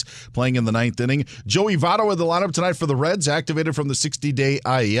 8-6, playing in the ninth inning. Joey Votto in the lineup tonight for the Reds, activated from the 60-day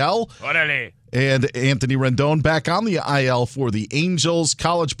IL. Orale. And Anthony Rendon back on the IL for the Angels.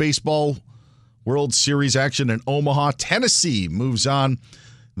 College baseball World Series action in Omaha. Tennessee moves on.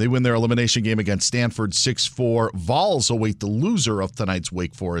 They win their elimination game against Stanford 6-4. Vols await the loser of tonight's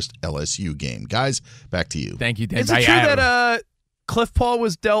Wake Forest LSU game. Guys, back to you. Thank you, Dan. Is it true that Cliff Paul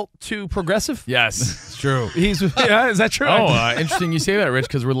was dealt to Progressive? Yes, it's true. Is that true? Interesting you say that, Rich,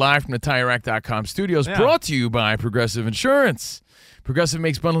 because we're live from the TireRack.com studios, brought to you by Progressive Insurance. Progressive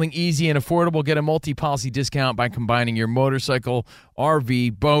makes bundling easy and affordable. Get a multi-policy discount by combining your motorcycle,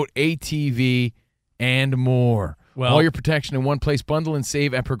 RV, boat, ATV, and more. Well, all your protection in one place. Bundle and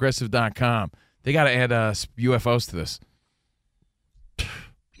save at Progressive.com. They got to add UFOs to this.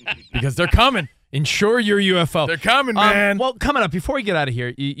 Because they're coming. Insure your UFO. They're coming, man. Well, coming up, before we get out of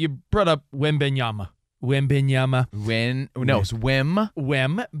here, you brought up Wembanyama. Wembanyama. It's Wembanyama.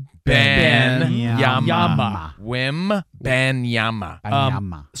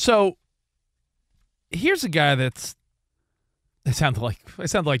 Wembanyama. So here's a guy I sound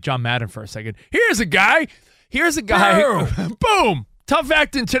like John Madden for a second. Here's a guy. Boom. Tough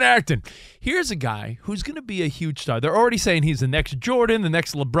acting, acting. Here's a guy who's going to be a huge star. They're already saying he's the next Jordan, the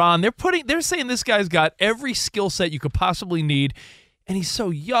next LeBron. They're saying this guy's got every skill set you could possibly need. And he's so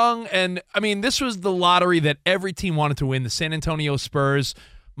young. And, I mean, this was the lottery that every team wanted to win, the San Antonio Spurs.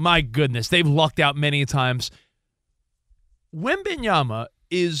 My goodness, they've lucked out many times. Wembanyama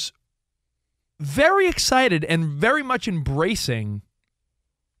is very excited and very much embracing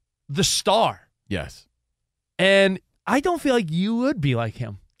the star. Yes. And I don't feel like you would be like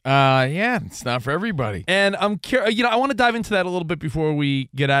him. Yeah, it's not for everybody. And I'm curious, I want to dive into that a little bit before we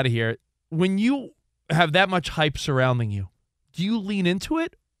get out of here. When you have that much hype surrounding you, do you lean into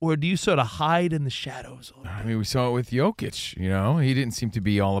it, or do you sort of hide in the shadows? I mean, we saw it with Jokic, He didn't seem to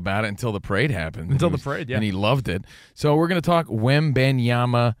be all about it until the parade happened. Yeah. And he loved it. So we're going to talk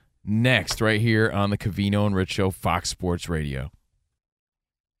Wembanyama next right here on the Covino and Rich Show, Fox Sports Radio.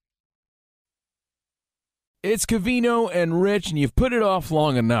 It's Covino and Rich, and you've put it off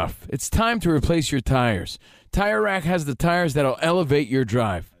long enough. It's time to replace your tires. Tire Rack has the tires that'll elevate your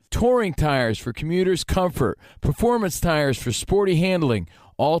drive. Touring tires for commuters' comfort, performance tires for sporty handling,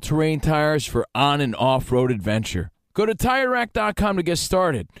 all-terrain tires for on- and off-road adventure. Go to TireRack.com to get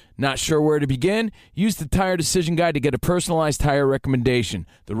started. Not sure where to begin? Use the Tire Decision Guide to get a personalized tire recommendation.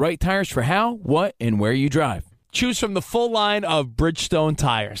 The right tires for how, what, and where you drive. Choose from the full line of Bridgestone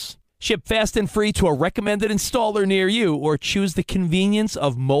tires. Ship fast and free to a recommended installer near you, or choose the convenience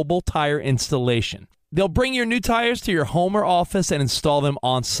of mobile tire installation. They'll bring your new tires to your home or office and install them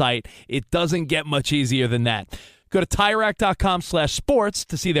on site. It doesn't get much easier than that. Go to TireRack.com/sports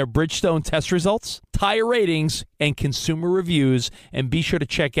to see their Bridgestone test results, tire ratings, and consumer reviews, and be sure to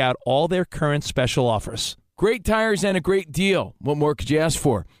check out all their current special offers. Great tires and a great deal. What more could you ask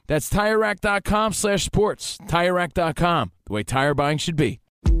for? That's TireRack.com/sports. TireRack.com, the way tire buying should be.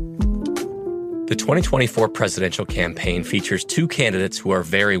 The 2024 presidential campaign features two candidates who are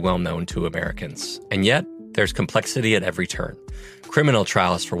very well known to Americans. And yet, there's complexity at every turn. Criminal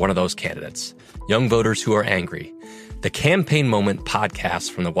trials for one of those candidates. Young voters who are angry. The Campaign Moment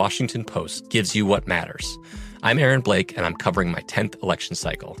podcast from the Washington Post gives you what matters. I'm Aaron Blake, and I'm covering my 10th election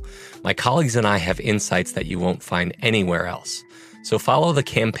cycle. My colleagues and I have insights that you won't find anywhere else. So follow the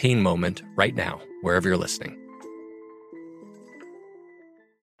campaign moment right now, wherever you're listening.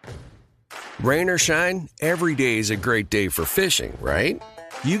 Rain or shine, every day is a great day for fishing, right?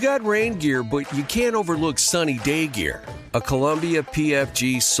 You got rain gear, but you can't overlook sunny day gear. A Columbia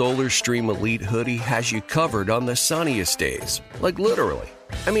PFG Solar Stream Elite hoodie has you covered on the sunniest days. Like literally.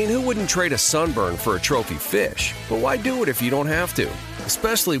 I mean, who wouldn't trade a sunburn for a trophy fish? But why do it if you don't have to?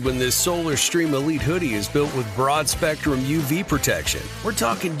 Especially when this Solar Stream Elite hoodie is built with broad spectrum UV protection. We're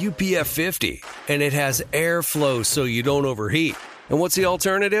talking UPF 50, and it has airflow so you don't overheat. And what's the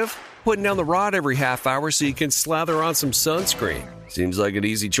alternative? Putting down the rod every half hour so you can slather on some sunscreen. Seems like an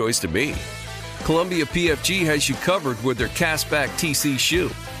easy choice to me. Columbia PFG has you covered with their Castback TC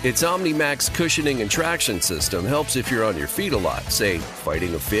shoe. Its OmniMax cushioning and traction system helps if you're on your feet a lot, say,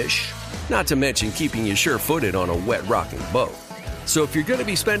 fighting a fish. Not to mention keeping you sure-footed on a wet rocking boat. So if you're going to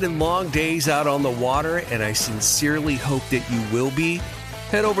be spending long days out on the water, and I sincerely hope that you will be,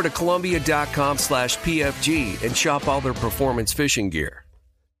 head over to Columbia.com/PFG and shop all their performance fishing gear.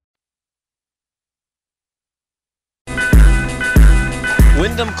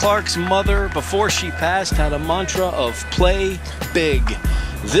 Wyndham Clark's mother, before she passed, had a mantra of play big.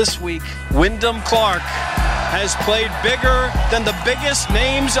 This week, Wyndham Clark has played bigger than the biggest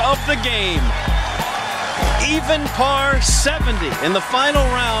names of the game. Even par 70 in the final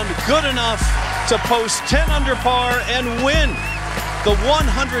round, good enough to post 10 under par and win the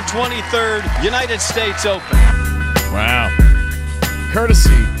 123rd United States Open. Wow.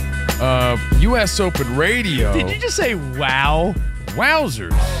 Courtesy of U.S. Open Radio. Did you just say wow?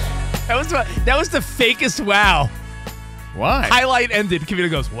 Wowzers. That was the fakest wow. Why? Highlight ended.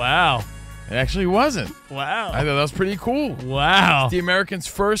 Kavita goes, wow. It actually wasn't. Wow. I thought that was pretty cool. Wow. It's the Americans'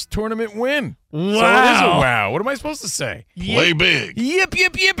 first tournament win. Wow. So it is a wow. What am I supposed to say? Play big. Yip,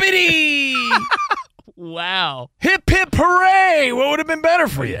 yip, yippity. Wow. Hip, hip, hooray. What would have been better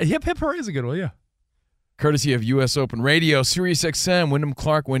for you? Hip, hip, hooray is a good one, yeah. Courtesy of U.S. Open Radio, SiriusXM, Wyndham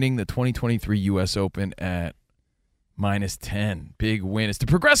Clark winning the 2023 U.S. Open at -10. Big win. It's the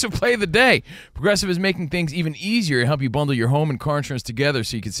Progressive play of the day. Progressive is making things even easier to help you bundle your home and car insurance together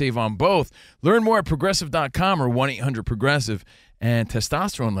so you can save on both. Learn more at Progressive.com or 1-800-PROGRESSIVE. And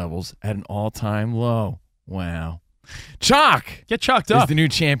testosterone levels at an all-time low. Wow. Chalk. Get chalked up. Is the new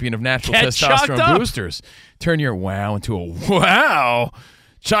champion of natural Get testosterone boosters. Turn your wow into a wow.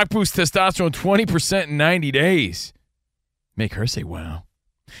 Chalk boosts testosterone 20% in 90 days. Make her say wow.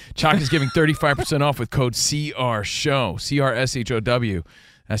 Chalk is giving 35% off with code CRSHOW, CRSHOW.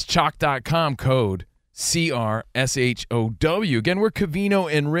 That's chalk.com code CRSHOW. Again, we're Covino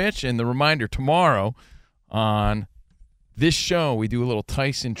and Rich, and the reminder tomorrow on this show, we do a little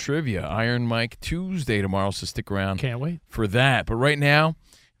Tyson trivia, Iron Mike Tuesday tomorrow, so stick around. Can't wait for that. But right now,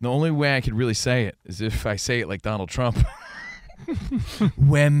 the only way I could really say it is if I say it like Donald Trump.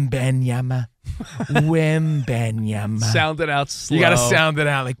 Wembanyama. Wembanyama. Sound it out slow. You got to sound it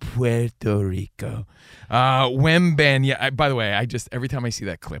out like Puerto Rico. Wembanyama. By the way, every time I see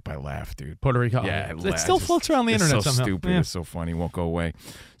that clip, I laugh, dude. Puerto Rico. Yeah, it still floats around the internet so somehow. Stupid. Yeah. It's so funny. It won't go away.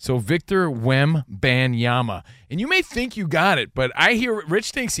 So Victor Wembanyama. And you may think you got it, but I hear Rich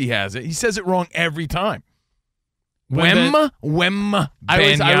thinks he has it. He says it wrong every time. Wembanyama.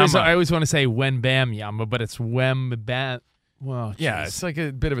 I always want to say Wembanyama, but it's Wembanyama. Well, yeah, it's like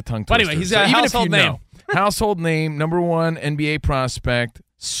a bit of a tongue But twister. anyway, he's got a household name. Household name, number one NBA prospect,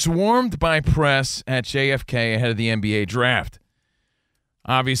 swarmed by press at JFK ahead of the NBA draft.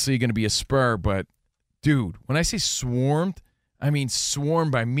 Obviously going to be a Spur, but, dude, when I say swarmed, I mean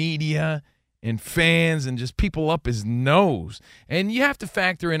swarmed by media and fans and just people up his nose. And you have to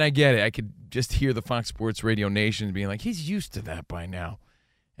factor in, I get it. I could just hear the Fox Sports Radio Nation being like, he's used to that by now.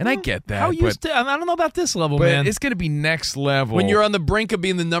 And I get that. How used to? I don't know about this level, but man. It's going to be next level. When you're on the brink of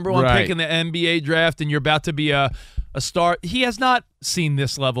being the number one pick in the NBA draft and you're about to be a star, he has not seen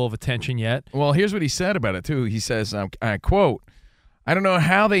this level of attention yet. Well, here's what he said about it, too. He says, I quote, "I don't know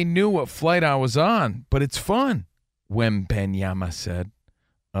how they knew what flight I was on, but it's fun," Wembanyama said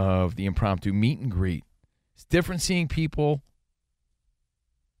of the impromptu meet and greet. It's different seeing people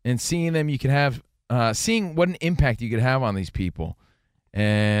and seeing them. You could have seeing what an impact you could have on these people.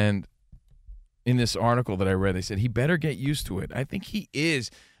 And in this article that I read, they said he better get used to it. I think he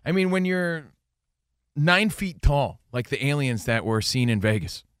is. I mean, when you're 9 feet tall, like the aliens that were seen in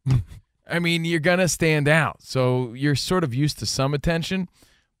Vegas, I mean, you're going to stand out. So you're sort of used to some attention.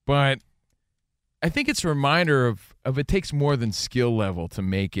 But I think it's a reminder of it takes more than skill level to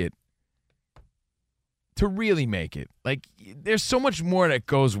make it, to really make it. Like, there's so much more that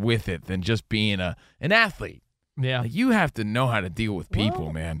goes with it than just being an athlete. Yeah. Like, you have to know how to deal with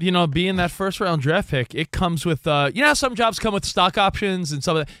people, man. You know, being that first-round draft pick, it comes with, you know how some jobs come with stock options and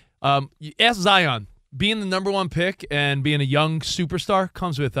some of that? Ask Zion. Being the number one pick and being a young superstar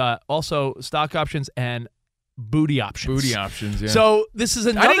comes with also stock options and booty options. Booty options, yeah. So this is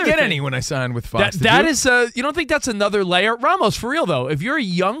another I didn't get thing. any when I signed with Fox. That is, you don't think that's another layer? Ramos, for real, though, if you're a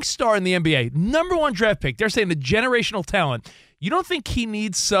young star in the NBA, number one draft pick, they're saying the generational talent, you don't think he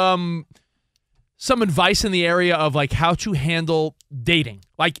needs some advice in the area of like how to handle dating?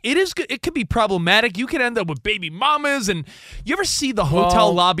 Like it could be problematic. You could end up with baby mamas, and you ever see the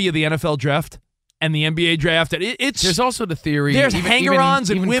hotel lobby of the NFL draft and the NBA draft? There's also the theory. There's hanger-ons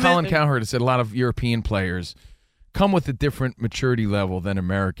and even women. Colin Cowherd has said a lot of European players come with a different maturity level than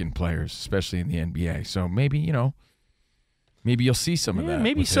American players, especially in the NBA. So maybe you'll see some of that.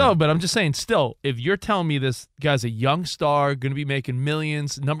 Maybe so, but I'm just saying, still, if you're telling me this guy's a young star, going to be making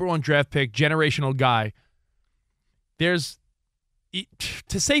millions, number one draft pick, generational guy, there's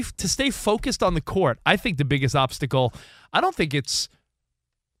to stay focused on the court. I think the biggest obstacle, I don't think it's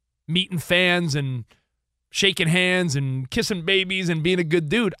meeting fans and shaking hands and kissing babies and being a good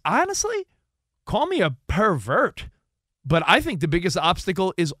dude. Honestly, call me a pervert. But I think the biggest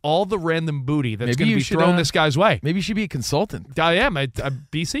obstacle is all the random booty that's going to be thrown this guy's way. Maybe you should be a consultant. I am a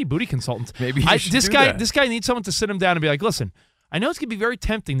BC booty consultant. Maybe this guy needs someone to sit him down and be like, listen, I know it's going to be very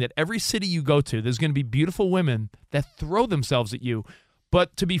tempting that every city you go to, there's going to be beautiful women that throw themselves at you.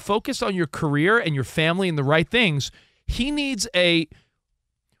 But to be focused on your career and your family and the right things, he needs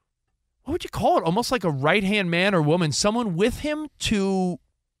what would you call it? Almost like a right-hand man or woman, someone with him to...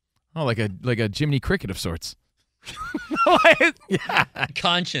 Oh, like a Jiminy Cricket of sorts. Yeah.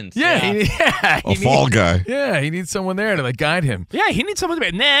 Conscience. Yeah. A fall guy. Yeah, he needs someone there to guide him. Yeah, he needs someone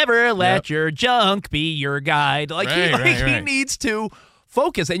to be, never let your junk be your guide. He needs to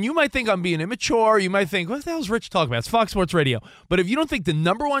focus. And you might think I'm being immature. You might think, what the hell is Rich talking about? It's Fox Sports Radio. But if you don't think the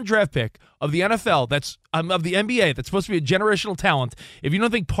number one draft pick of the NFL, that's of the NBA, that's supposed to be a generational talent, if you don't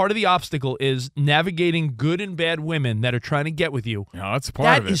think part of the obstacle is navigating good and bad women that are trying to get with you, that's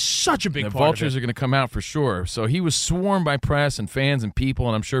part of it. That is such a big part of it. The vultures are going to come out for sure. So he was swarmed by press and fans and people,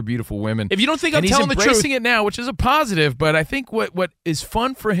 and I'm sure beautiful women. If you don't think I'm telling the truth. He's embracing it now, which is a positive, but I think what is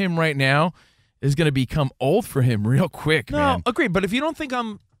fun for him right now is going to become old for him real quick, man. No, agreed. But if you don't think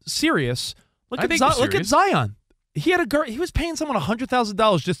I'm serious, look at serious. Zion. He had a girl. He was paying someone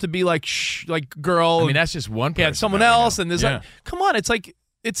 $100,000 just to be like girl. I mean, that's just one person. Yeah, someone else, and there's come on.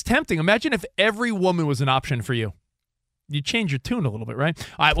 It's tempting. Imagine if every woman was an option for you. You change your tune a little bit, right?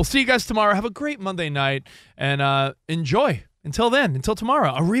 All right, we'll see you guys tomorrow. Have a great Monday night, and enjoy. Until then, until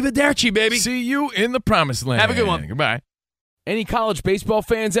tomorrow. Arrivederci, baby. See you in the promised land. Have a good one. Goodbye. Any college baseball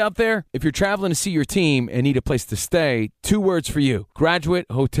fans out there? If you're traveling to see your team and need a place to stay, 2 words for you: Graduate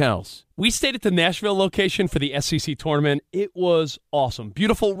Hotels. We stayed at the Nashville location for the SEC tournament. It was awesome.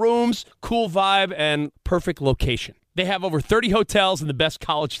 Beautiful rooms, cool vibe, and perfect location. They have over 30 hotels in the best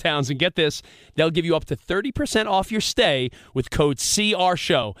college towns, and get this, they'll give you up to 30% off your stay with code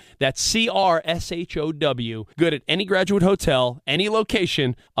CRSHOW. That's CRSHOW. Good at any Graduate Hotel, any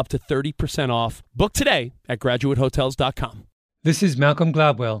location, up to 30% off. Book today at graduatehotels.com. This is Malcolm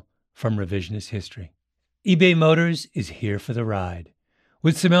Gladwell from Revisionist History. eBay Motors is here for the ride.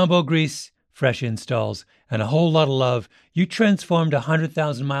 With some elbow grease, fresh installs, and a whole lot of love, you transformed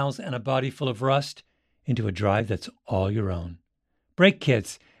 100,000 miles and a body full of rust into a drive that's all your own. Brake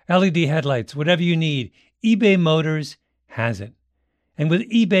kits, LED headlights, whatever you need, eBay Motors has it. And with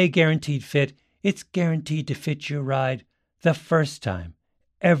eBay Guaranteed Fit, it's guaranteed to fit your ride the first time,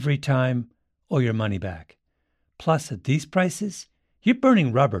 every time, or your money back. Plus, at these prices, you're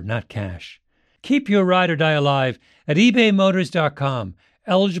burning rubber, not cash. Keep your ride or die alive at ebaymotors.com.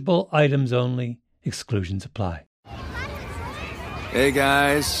 Eligible items only. Exclusions apply. Hey,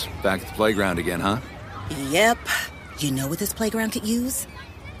 guys. Back at the playground again, huh? Yep. You know what this playground could use?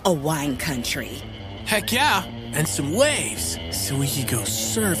 A wine country. Heck yeah. And some waves so we could go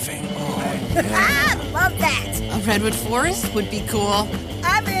surfing. Oh, yeah. Love that. A redwood forest would be cool.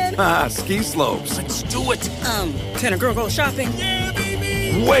 I'm in. Ski slopes. Let's do it. Can a girl go shopping? Yeah,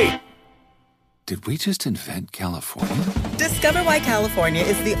 baby. Wait. Did we just invent California? Discover why California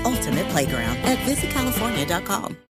is the ultimate playground at visitcalifornia.com.